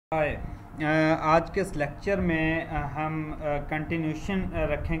हाय। आज के इस लेक्चर में हम कंटिन्यूशन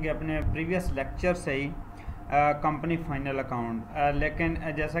रखेंगे अपने प्रीवियस लेक्चर से ही कंपनी फाइनल अकाउंट। लेकिन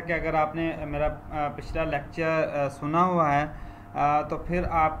जैसा कि अगर आपने मेरा पिछला लेक्चर सुना हुआ है तो फिर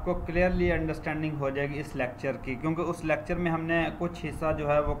आपको क्लियरली अंडरस्टैंडिंग हो जाएगी इस लेक्चर की, क्योंकि उस लेक्चर में हमने कुछ हिस्सा जो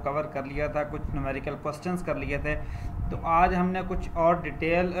है वो कवर कर लिया था, कुछ न्यूमेरिकल क्वेश्चंस कर लिए थे। तो आज हमने कुछ और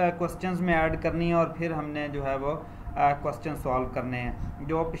डिटेल क्वेश्चंस में ऐड करनी है और फिर हमने जो है वो क्वेश्चन सॉल्व करने हैं।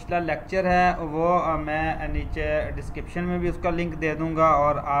 जो पिछला लेक्चर है वो मैं नीचे डिस्क्रिप्शन में भी उसका लिंक दे दूंगा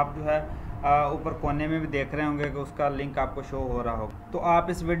और आप जो है ऊपर कोने में भी देख रहे होंगे कि उसका लिंक आपको शो हो रहा होगा। तो आप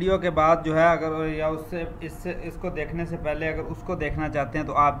इस वीडियो के बाद जो है अगर या उससे इसको देखने से पहले अगर उसको देखना चाहते हैं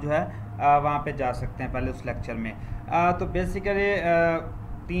तो आप जो है वहाँ पे जा सकते हैं पहले उस लेक्चर में। तो बेसिकली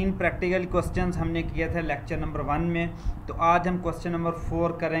 3 प्रैक्टिकल क्वेश्चंस हमने किए थे लेक्चर नंबर 1 में। तो आज हम क्वेश्चन नंबर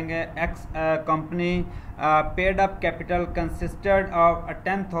 4 करेंगे। X company paid up capital consisted of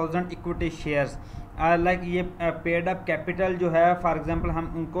 10,000 equity shares. Like ये पेड अप कैपिटल जो है, फॉर एग्जांपल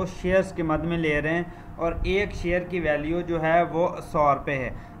हम उनको शेयर्स के मद में ले रहे हैं और एक शेयर की वैल्यू जो है वो 100 रुपये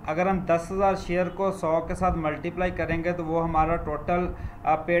है। अगर हम 10,000 शेयर को 100 के साथ मल्टीप्लाई करेंगे तो वो हमारा टोटल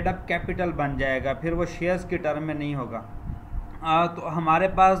पेड अप कैपिटल बन जाएगा, फिर वो शेयर्स की टर्म में नहीं होगा। तो हमारे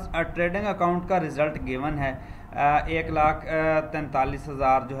पास ट्रेडिंग अकाउंट का रिज़ल्ट गिवन है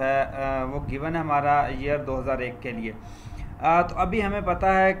 1,43,000 जो है वो गिवन है हमारा ईयर 2001 के लिए। तो अभी हमें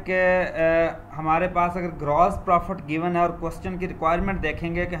पता है कि हमारे पास अगर ग्रॉस प्रॉफिट गिवन है और क्वेश्चन की रिक्वायरमेंट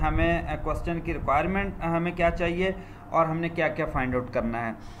देखेंगे कि हमें क्वेश्चन की रिक्वायरमेंट हमें क्या चाहिए और हमने क्या क्या फाइंड आउट करना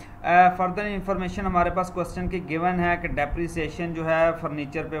है। फर्दर इंफॉर्मेशन हमारे पास क्वेश्चन की गिवन है कि डेप्रिसिएशन जो है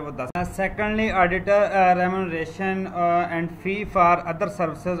फर्नीचर पे वो 10। Secondly auditor remuneration and fee for other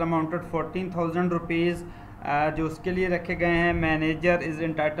services amounted 14,000 rupees जो उसके लिए रखे गए हैं। मैनेजर इज़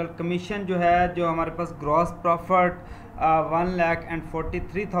इंटाइटल कमीशन जो है, जो हमारे पास ग्रॉस प्रॉफिट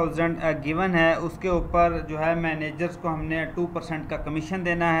 1,43,000 गिवन है, उसके ऊपर जो है मैनेजर्स को हमने 2% का कमीशन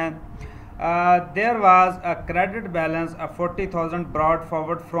देना है। There was a credit balance 40,000 brought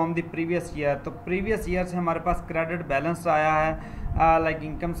forward from the previous year. तो प्रीवियस ईयर से हमारे पास क्रेडिट बैलेंस आया है लाइक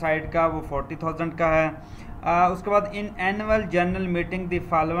इनकम साइड का, वो 40,000 का है। उसके बाद in annual general meeting the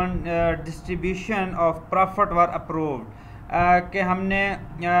following distribution of profit were approved कि हमने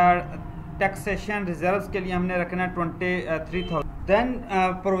टैक्सेशन रिजर्व्स के लिए हमने रखना 23,000। Then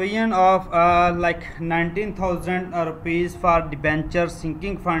provision of like 19,000 rupees for debenture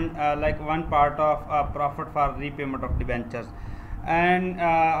sinking fund like one part of profit for repayment of debentures. And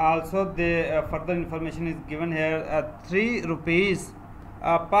also the further information is given here 3 rupees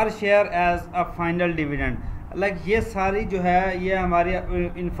पर share as a final dividend. Like ये सारी जो है ये हमारी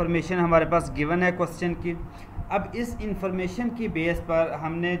information हमारे पास given है question की। अब इस इंफॉर्मेशन की बेस पर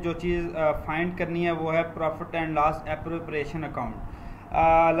हमने जो चीज़ फाइंड करनी है वो है profit and loss appropriation account.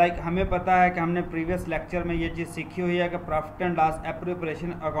 Like हमें पता है कि हमने प्रीवियस लेक्चर में ये चीज़ सीखी हुई है कि profit and loss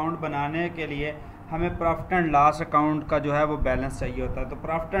appropriation account बनाने के लिए हमें प्रॉफिट एंड लॉस अकाउंट का जो है वो बैलेंस चाहिए होता है। तो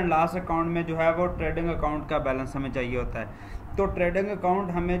प्रॉफिट एंड लॉस अकाउंट में जो है वो ट्रेडिंग अकाउंट का बैलेंस हमें चाहिए होता है। तो ट्रेडिंग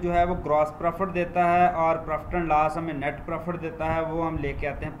अकाउंट हमें जो है वो ग्रॉस प्रॉफिट देता है और प्रॉफिट एंड लॉस हमें नेट प्रॉफिट देता है, वो हम लेके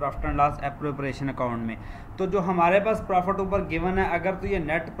आते हैं profit and loss appropriation account में। तो जो हमारे पास प्रॉफिट ऊपर गिवन है, अगर तो ये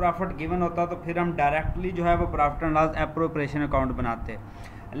नेट प्रॉफिट गिवन होता तो फिर हम डायरेक्टली जो है वो profit and loss appropriation account बनाते।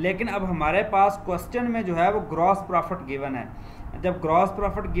 लेकिन अब हमारे पास क्वेश्चन में जो है वो ग्रॉस प्रॉफिट गिवन है। जब gross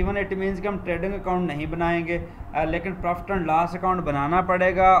profit given it means कि हम ट्रेडिंग अकाउंट नहीं बनाएंगे, लेकिन प्रॉफिट एंड लॉस अकाउंट बनाना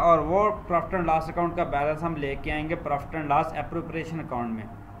पड़ेगा और वो प्रॉफिट एंड लॉस अकाउंट का बैलेंस हम लेके आएंगे profit and loss appropriation account में।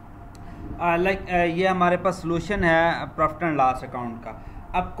 ये हमारे पास सॉल्यूशन है प्रॉफिट एंड लॉस अकाउंट का।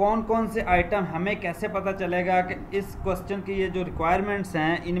 अब कौन कौन से आइटम, हमें कैसे पता चलेगा कि इस क्वेश्चन की ये जो रिक्वायरमेंट्स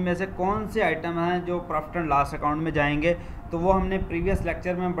हैं इनमें से कौन से आइटम हैं जो प्रॉफिट एंड लॉस अकाउंट में जाएंगे। तो वो हमने प्रीवियस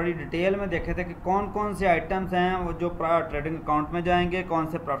लेक्चर में बड़ी डिटेल में देखे थे कि कौन कौन से आइटम्स हैं वो जो ट्रेडिंग अकाउंट में जाएंगे, कौन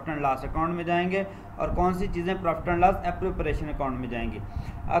से प्रॉफिट एंड लॉस अकाउंट में जाएंगे और कौन सी चीज़ें profit and loss appropriation account में जाएंगी।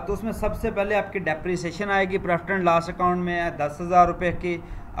 तो उसमें सबसे पहले आपकी डेप्रिसिएशन आएगी प्रॉफिट एंड लॉस अकाउंट में 10,000 रुपये की।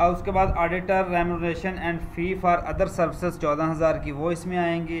 उसके बाद auditor remuneration and fee for other services 14,000 की, वो इसमें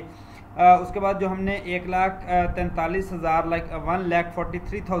आएंगी। उसके बाद जो हमने 1,43,000 लाइक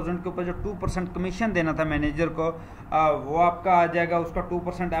 1,43,000 के ऊपर जो 2% कमीशन देना था मैनेजर को, वो आपका आ जाएगा। उसका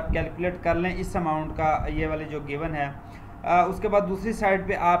 2% आप कैलकुलेट कर लें इस अमाउंट का, ये वाली जो गिवन है। उसके बाद दूसरी साइड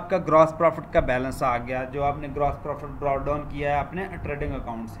पे आपका ग्रॉस प्रॉफिट का बैलेंस आ गया, जो आपने ग्रॉस प्रॉफिट ब्रॉट डाउन किया है अपने ट्रेडिंग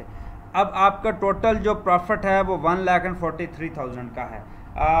अकाउंट से। अब आपका टोटल जो प्रॉफिट है वो 1,43,000 का है।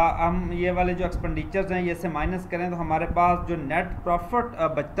 हम ये वाले जो एक्सपेंडिचर्स हैं ये से माइनस करें तो हमारे पास जो नेट प्रॉफिट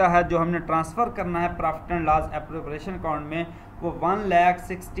बचता है जो हमने ट्रांसफ़र करना है profit and loss appropriation account में, वो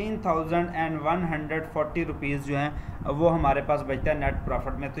 1,16,140 रुपीज़ जो हैं वो हमारे पास बचता है नेट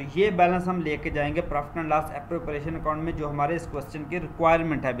प्रॉफिट में। तो ये बैलेंस हम लेके जाएंगे profit and loss appropriation account में, जो हमारे इस क्वेश्चन की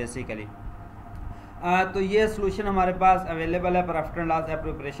रिक्वायरमेंट है बेसिकली। तो ये सोल्यूशन हमारे पास अवेलेबल है profit and loss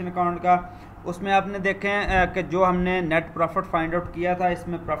appropriation account का। उसमें आपने देखें कि जो हमने नेट प्रॉफिट फाइंड आउट किया था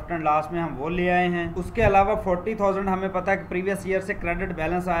इसमें प्रॉफिट एंड लॉस में हम वो ले आए हैं। उसके अलावा 40,000 हमें पता है कि प्रीवियस ईयर से क्रेडिट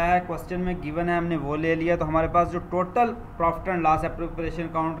बैलेंस आया है, क्वेश्चन में गिवन है, हमने वो ले लिया। तो हमारे पास जो total profit and loss appropriation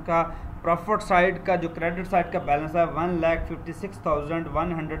account का प्रॉफिट साइड का जो क्रेडिट साइड का बैलेंस है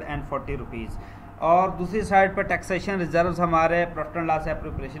 1,56,140 रुपीज़, और दूसरी साइड पर टैक्सेशन रिजर्व्स हमारे profit and loss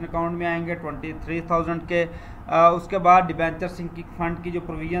appropriation account में आएंगे 23,000 के। उसके बाद डिबेंचर सिंकिंग फंड की जो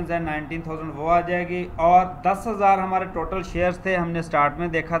प्रोविजंस है 19,000 वो आ जाएगी, और 10,000 हमारे टोटल शेयर्स थे, हमने स्टार्ट में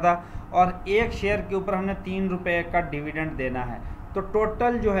देखा था, और एक शेयर के ऊपर हमने 3 रुपये का डिविडेंड देना है। तो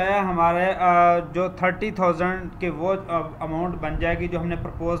टोटल जो है हमारे जो 30,000 के वो अमाउंट बन जाएगी जो हमने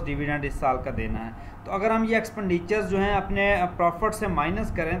प्रपोज डिविडेंड इस साल का देना है। तो अगर हम ये एक्सपेंडिचर्स जो हैं अपने प्रॉफिट से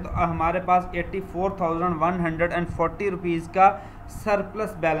माइनस करें तो हमारे पास 84,140 रुपीज़ का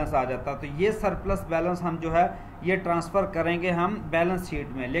सरप्लस बैलेंस आ जाता। तो ये सरप्लस बैलेंस हम जो है ये ट्रांसफ़र करेंगे हम बैलेंस शीट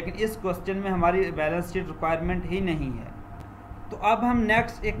में, लेकिन इस क्वेश्चन में हमारी बैलेंस शीट रिक्वायरमेंट ही नहीं है। तो अब हम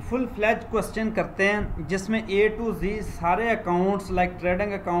नेक्स्ट एक फुल फ्लैज क्वेश्चन करते हैं जिसमें A to Z सारे accounts like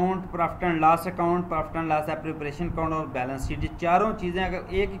trading account, profit and loss account, profit and loss appropriation account और बैलेंस शीट, ये चारों चीज़ें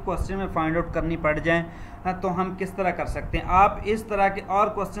अगर एक ही क्वेश्चन में फाइंड आउट करनी पड़ जाएं तो हम किस तरह कर सकते हैं। आप इस तरह के और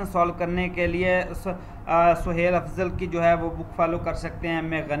क्वेश्चन सॉल्व करने के लिए सुहेल अफजल की जो है वो बुक फॉलो कर सकते हैं,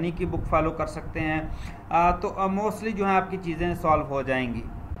 मैं गनी की बुक फॉलो कर सकते हैं, तो मोस्टली जो है आपकी चीज़ें सॉल्व हो जाएंगी।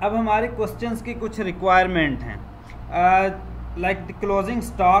 अब हमारे क्वेश्चंस की कुछ रिक्वायरमेंट हैं। लाइक द क्लोजिंग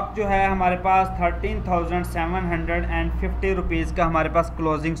स्टॉक जो है हमारे पास 13,750 रुपीज़ का हमारे पास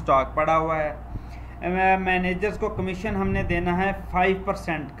क्लोजिंग स्टॉक पड़ा हुआ है। मैनेजर्स को कमीशन हमने देना है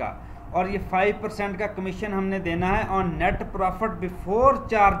 5% का, और ये 5% का कमीशन हमने देना है on net profit before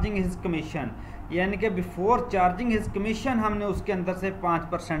charging his commission, यानी कि बिफोर चार्जिंग हिज कमीशन हमने उसके अंदर से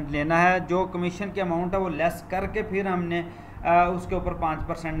 5% लेना है। जो कमीशन की अमाउंट है वो लेस करके फिर हमने उसके ऊपर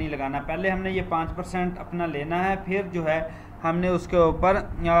 5% नहीं लगाना, पहले हमने ये 5% अपना लेना है, फिर जो है हमने उसके ऊपर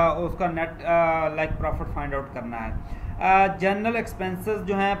उसका net like profit find out करना है। जनरल एक्सपेंसेस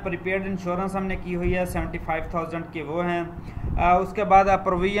जो हैं प्रीपेड इंश्योरेंस हमने की हुई है 75,000 के वो हैं। उसके बाद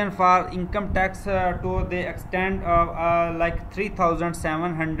provision for income tax to the extend like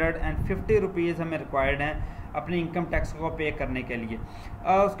 3,750 rupees हमें रिक्वायर्ड हैं अपने इनकम टैक्स को पे करने के लिए।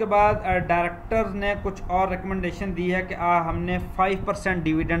 उसके बाद डायरेक्टर ने कुछ और रिकमेंडेशन दी है कि हमने 5%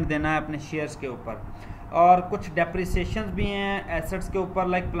 डिविडेंड देना है अपने शेयर्स के ऊपर, और कुछ डेप्रिसिएशन भी हैं एसेट्स के ऊपर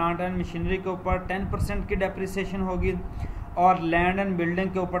लाइक प्लांट एंड मशीनरी के ऊपर 10% की डेप्रिसिएशन होगी, और लैंड एंड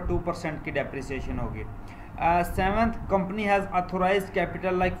बिल्डिंग के ऊपर 2% की डेप्रिसिएशन होगी। 7th company has authorise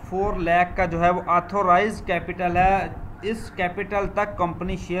capital like 4 lakh का जो है वो ऑथोराइज कैपिटल है, इस कैपिटल तक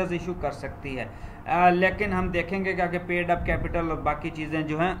कंपनी शेयर्स इशू कर सकती है। लेकिन हम देखेंगे कि आगे पेड अप कैपिटल और बाकी चीज़ें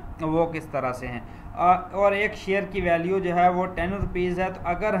जो हैं वो किस तरह से हैं। और एक शेयर की वैल्यू जो है वो 10 रुपीज़ है, तो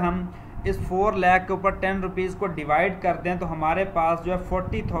अगर हम इस 4 लाख के ऊपर 10 रुपीज़ को डिवाइड कर दें तो हमारे पास जो है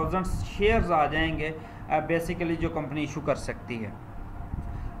 40,000 शेयर्स आ जाएंगे बेसिकली जो कंपनी इशू कर सकती है।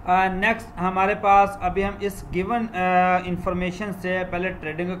 नेक्स्ट हमारे पास अभी हम इस गिवन इंफॉर्मेशन से पहले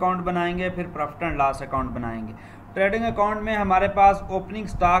ट्रेडिंग अकाउंट बनाएंगे, फिर प्रॉफिट एंड लॉस अकाउंट बनाएंगे। ट्रेडिंग अकाउंट में हमारे पास ओपनिंग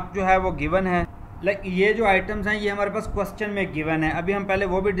स्टॉक जो है वो गिवन है, लाइक ये जो आइटम्स हैं ये हमारे पास क्वेश्चन में गिवन है। अभी हम पहले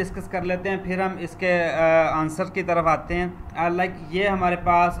वो भी डिस्कस कर लेते हैं, फिर हम इसके आंसर की तरफ आते हैं। लाइक ये हमारे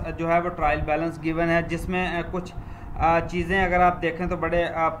पास जो है वो ट्रायल बैलेंस गिवन है, जिसमें कुछ चीज़ें अगर आप देखें तो बड़े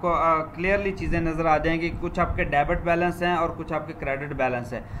आपको क्लियरली चीज़ें नज़र आ जाएंगी। कुछ आपके डेबिट बैलेंस हैं और कुछ आपके क्रेडिट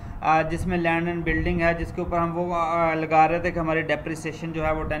बैलेंस है, जिसमें लैंड एंड बिल्डिंग है जिसके ऊपर हम वो लगा रहे थे कि हमारी डेप्रिसिएशन जो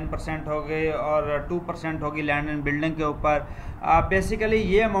है वो 10% हो गई और 2% होगी लैंड एंड बिल्डिंग के ऊपर। बेसिकली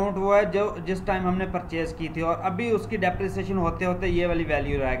ये अमाउंट वो है जो जिस टाइम हमने परचेज़ की थी, और अभी उसकी डेप्रिसिएशन होते होते ये वाली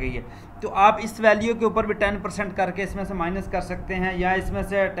वैल्यू रह गई है। तो आप इस वैल्यू के ऊपर भी 10% करके इसमें से माइनस कर सकते हैं, या इसमें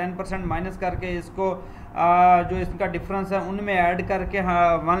से 10% माइनस करके इसको जो इसका डिफरेंस है उनमें ऐड करके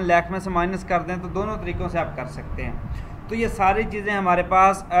 1 लाख में से माइनस कर दें, तो दोनों तरीक़ों से आप कर सकते हैं। तो ये सारी चीज़ें हमारे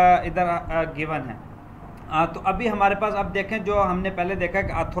पास इधर गिवन है। तो अभी हमारे पास अब देखें जो हमने पहले देखा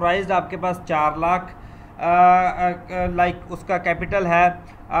कि ऑथोराइज्ड आपके पास 4 लाख लाइक उसका कैपिटल है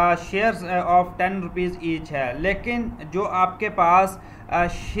शेयर्स ऑफ 10 रुपीज़ ईच है, लेकिन जो आपके पास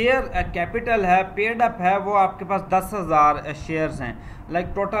शेयर कैपिटल है पेड अप है वो आपके पास 10,000 शेयर्स हैं। लाइक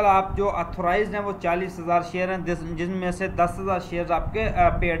टोटल आप जो अथोराइज्ड हैं वो 40,000 शेयर हैं, जिनमें से 10,000 शेयर्स आपके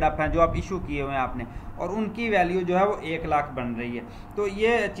पेड अप हैं जो आप इशू किए हुए हैं आपने, और उनकी वैल्यू जो है वो 1 लाख बन रही है। तो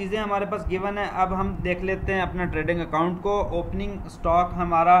ये चीज़ें हमारे पास गिवन है। अब हम देख लेते हैं अपना ट्रेडिंग अकाउंट को। ओपनिंग स्टॉक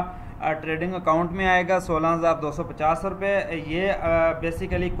हमारा ट्रेडिंग अकाउंट में आएगा 16,250 रुपये। ये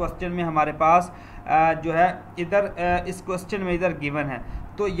बेसिकली क्वेश्चन में हमारे पास जो है इधर इस क्वेश्चन में इधर गिवन है,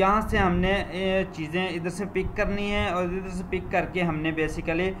 तो यहाँ से हमने चीज़ें इधर से पिक करनी है और इधर से पिक करके हमने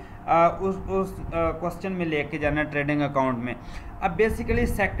बेसिकली उस क्वेश्चन में लेके जाना है ट्रेडिंग अकाउंट में। अब बेसिकली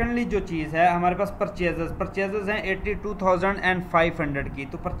सेकंडली जो चीज़ है हमारे पास परचेजेस हैं 82,500 की।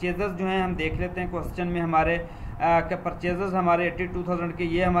 तो परचेजेस जो हैं हम देख लेते हैं क्वेश्चन में हमारे के परचेजेस हमारे 82,000 के,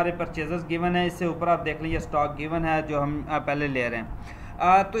 ये हमारे परचेजेस गिवन है। इससे ऊपर आप देख लीजिए स्टॉक गिवन है जो हम पहले ले रहे हैं।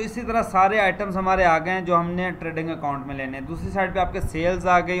 तो इसी तरह सारे आइटम्स हमारे आ गए हैं जो हमने ट्रेडिंग अकाउंट में लेने हैं। दूसरी साइड पे आपके सेल्स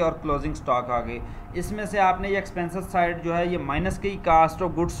आ गई और क्लोजिंग स्टॉक आ गई। इसमें से आपने ये एक्सपेंसेस साइड जो है ये माइनस की कास्ट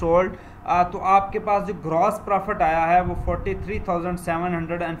ऑफ गुड्स सोल्ड, तो आपके पास जो ग्रॉस प्रॉफिट आया है वो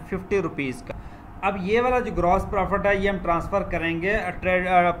 43,750 रुपीज़ का। अब ये वाला जो ग्रॉस प्रॉफिट है ये हम ट्रांसफ़र करेंगे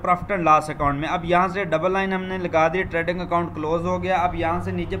प्रॉफिट एंड लॉस अकाउंट में। अब यहाँ से डबल लाइन हमने लगा दी, ट्रेडिंग अकाउंट क्लोज हो गया। अब यहाँ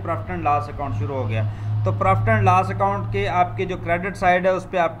से नीचे प्रॉफिट एंड लॉस अकाउंट शुरू हो गया। तो प्रॉफिट एंड लॉस अकाउंट के आपके जो क्रेडिट साइड है उस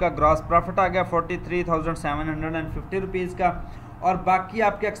पर आपका ग्रॉस प्रॉफिट आ गया 43,750 रुपीज़ का, और बाकी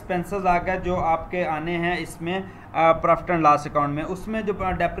आपके एक्सपेंसेस आ गए जो आपके आने हैं इसमें प्रॉफिट एंड लॉस अकाउंट में। उसमें जो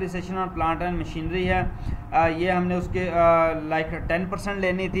डेप्रिसिएशन और प्लांट एंड मशीनरी है ये हमने उसके लाइक 10%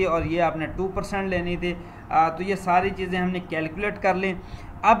 लेनी थी और ये आपने 2% लेनी थी। तो ये सारी चीज़ें हमने कैलकुलेट कर ली।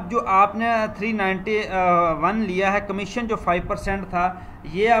 अब जो आपने 391 लिया है कमीशन जो 5% था,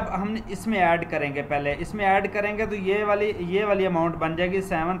 ये अब हम इसमें ऐड करेंगे। पहले इसमें ऐड करेंगे तो ये वाली अमाउंट बन जाएगी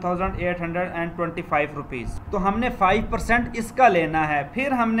 7,825 रुपीज़। तो हमने 5% इसका लेना है,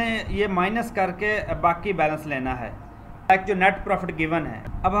 फिर हमने ये माइनस करके बाकी बैलेंस लेना है जो नेट प्रॉफिट गिवन है।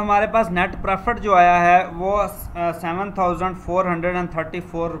 अब हमारे पास नेट प्रॉफिट जो आया है वो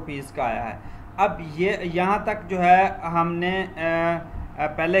 7,434 रुपीज़ का आया है। अब ये यहाँ तक जो है हमने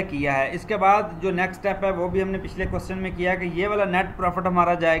पहले किया है। इसके बाद जो नेक्स्ट स्टेप है वो भी हमने पिछले क्वेश्चन में किया कि ये वाला नेट प्रॉफिट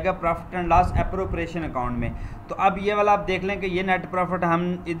हमारा जाएगा profit and loss appropriation account में। तो अब ये वाला आप देख लें कि ये नेट प्रॉफिट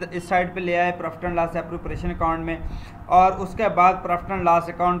हम इस साइड पे ले आए profit and loss appropriation account में, और उसके बाद profit and loss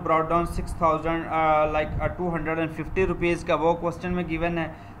account brought down 6,250 rupees का वो क्वेश्चन में गिवन है।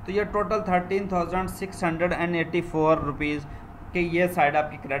 तो ये टोटल 13,684 रुपीज़ कि ये साइड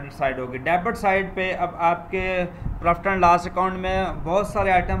आपकी क्रेडिट साइड होगी। डेबिट साइड पे अब आपके प्रॉफिट एंड लॉस अकाउंट में बहुत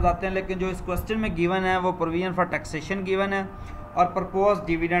सारे आइटम्स आते हैं, लेकिन जो इस क्वेश्चन में गिवन है वो प्रोविजन फॉर टैक्सेशन गिवन है और प्रपोज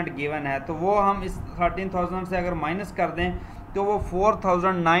डिविडेंड गिवन है। तो वो हम इस 13,000 से अगर माइनस कर दें तो वो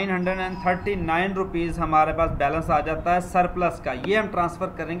 4,939 रुपीज़ हमारे पास बैलेंस आ जाता है सरप्लस का। ये हम ट्रांसफ़र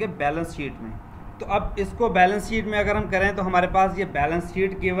करेंगे बैलेंस शीट में। तो अब इसको बैलेंस शीट में अगर हम करें तो हमारे पास ये बैलेंस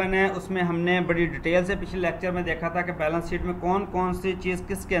शीट गिवन है। उसमें हमने बड़ी डिटेल से पिछले लेक्चर में देखा था कि बैलेंस शीट में कौन कौन सी चीज़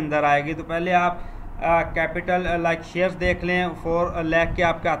किसके अंदर आएगी। तो पहले आप कैपिटल लाइक शेयर्स देख लें 4 लाख के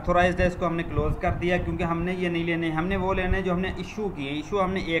आपका अथोराइज्ड है, इसको हमने क्लोज कर दिया क्योंकि हमने ये नहीं लेने, हमने वो लेने जो हमने इशू किए। इशू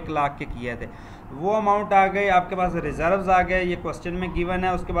हमने 1 लाख के किए थे, वो अमाउंट आ गई। आपके पास रिजर्व्स आ गए, ये क्वेश्चन में गिवन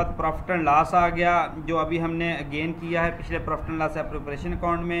है। उसके बाद प्रॉफिट एंड लॉस आ गया जो अभी हमने गेन किया है पिछले profit and loss appropriation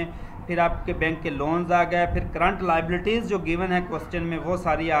account में। फिर आपके बैंक के लोन्स आ गए, फिर करंट लाइबिलिटीज़ जो गिवन है क्वेश्चन में वो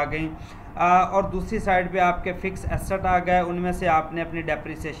सारी आ गई, और दूसरी साइड पे आपके फिक्स एसेट आ गए, उनमें से आपने अपनी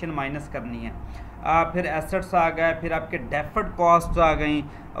डेप्रिसिएशन माइनस करनी है। फिर एसेट्स आ गए, फिर आपके डेफर्ड कॉस्ट आ गई,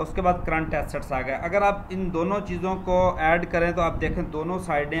 उसके बाद करंट एसेट्स आ गए। अगर आप इन दोनों चीज़ों को ऐड करें तो आप देखें दोनों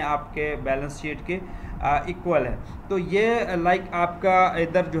साइडें आपके बैलेंस शीट की इक्वल है। तो ये लाइक आपका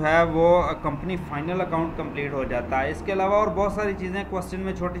इधर जो है वो कंपनी फाइनल अकाउंट कंप्लीट हो जाता है। इसके अलावा और बहुत सारी चीज़ें क्वेश्चन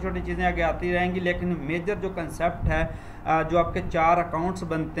में छोटी छोटी चीज़ें आगे आती रहेंगी, लेकिन मेजर जो कंसेप्ट है जो आपके 4 अकाउंट्स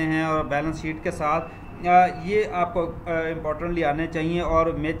बनते हैं और बैलेंस शीट के साथ, ये आपको इम्पोर्टेंटली आने चाहिए।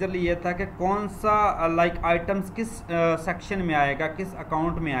 और मेजरली ये था कि कौन सा लाइक आइटम्स किस सेक्शन में आएगा, किस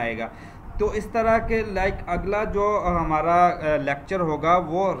अकाउंट में आएगा। तो इस तरह के लाइक अगला जो हमारा लेक्चर होगा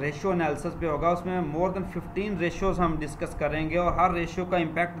वो रेशियो एनालिसिस पे होगा। उसमें मोर देन 15 रेशियोज हम डिस्कस करेंगे और हर रेशियो का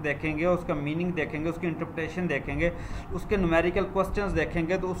इम्पैक्ट देखेंगे, उसका मीनिंग देखेंगे, उसकी इंटरप्रिटेशन देखेंगे, उसके न्यूमेरिकल क्वेश्चंस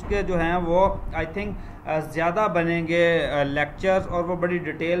देखेंगे। तो उसके जो हैं वो आई थिंक ज़्यादा बनेंगे लेक्चर्स और वो बड़ी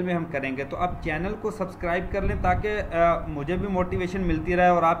डिटेल में हम करेंगे। तो आप चैनल को सब्सक्राइब कर लें ताकि मुझे भी मोटिवेशन मिलती रहे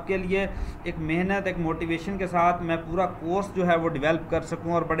और आपके लिए एक मेहनत, एक मोटिवेशन के साथ मैं पूरा कोर्स जो है वो डेवलप कर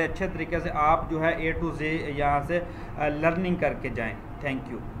सकूं और बड़े अच्छे तरीके से आप जो है A to Z यहाँ से लर्निंग करके जाएं। Thank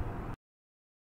you.